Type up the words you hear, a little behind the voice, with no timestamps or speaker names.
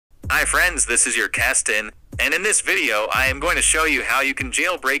Hi friends, this is your Keston, and in this video I am going to show you how you can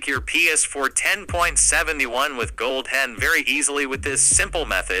jailbreak your PS4 10.71 with GoldHEN very easily with this simple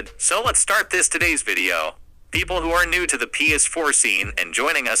method. So let's start today's video. People who are new to the PS4 scene and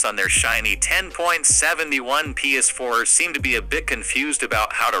joining us on their shiny 10.71 PS4 seem to be a bit confused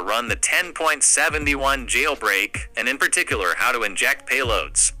about how to run the 10.71 jailbreak, and in particular how to inject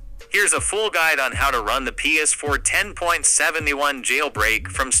payloads. Here's a full guide on how to run the PS4 10.71 jailbreak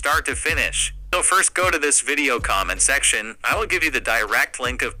from start to finish. So first go to this video comment section. I will give you the direct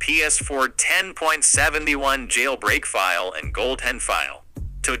link of PS4 10.71 jailbreak file and GoldHEN file.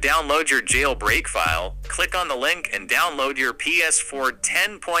 To download your jailbreak file, click on the link and download your PS4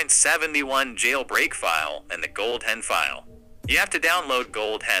 10.71 jailbreak file and the GoldHEN file. You have to download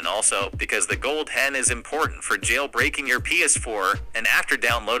GoldHEN also because the GoldHEN is important for jailbreaking your PS4, and after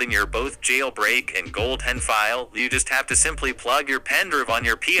downloading your both jailbreak and GoldHEN file, you just have to simply plug your pen drive on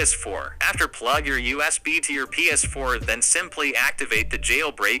your PS4. After plug your USB to your PS4, then simply activate the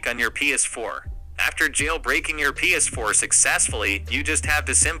jailbreak on your PS4. After jailbreaking your PS4 successfully, you just have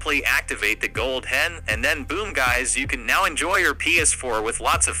to simply activate the GoldHEN, and then boom guys, you can now enjoy your PS4 with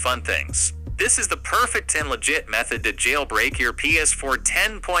lots of fun things. This is the perfect and legit method to jailbreak your PS4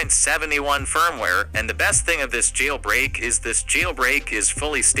 10.71 firmware, and the best thing of this jailbreak is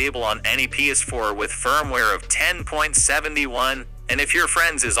fully stable on any PS4 with firmware of 10.71, and if your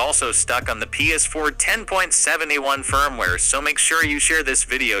friends is also stuck on the PS4 10.71 firmware, so make sure you share this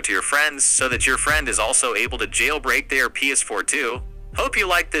video to your friends so that your friend is also able to jailbreak their PS4 too. Hope you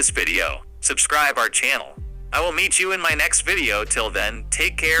liked this video. Subscribe our channel. I will meet you in my next video. Till then,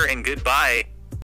 take care and goodbye.